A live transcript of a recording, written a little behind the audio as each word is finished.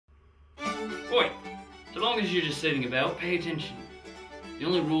Oi! So long as you're just sitting about, pay attention. The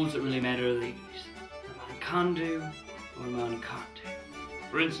only rules that really matter are these. A man can do, or a man can't do.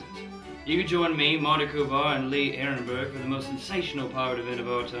 For instance, you could join me, Marty Klebba, and Lee Ehrenberg for the most sensational pirate event of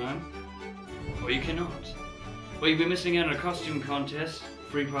our time. Or you cannot. Well, you'll be missing out on a costume contest,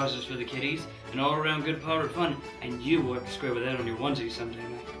 free prizes for the kiddies, and all-around good pirate fun. And you will have to scrub that on your onesie someday,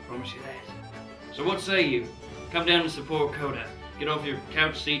 mate. I promise you that. So what say you? Come down and support CoDA. Get off your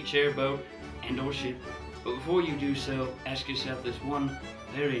couch, seat, chair, boat, and or ship. But before you do so, ask yourself this one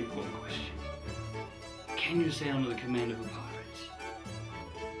very important question. Can you sail under the command of a pirate?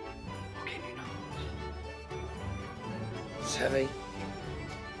 Or can you not? Savvy.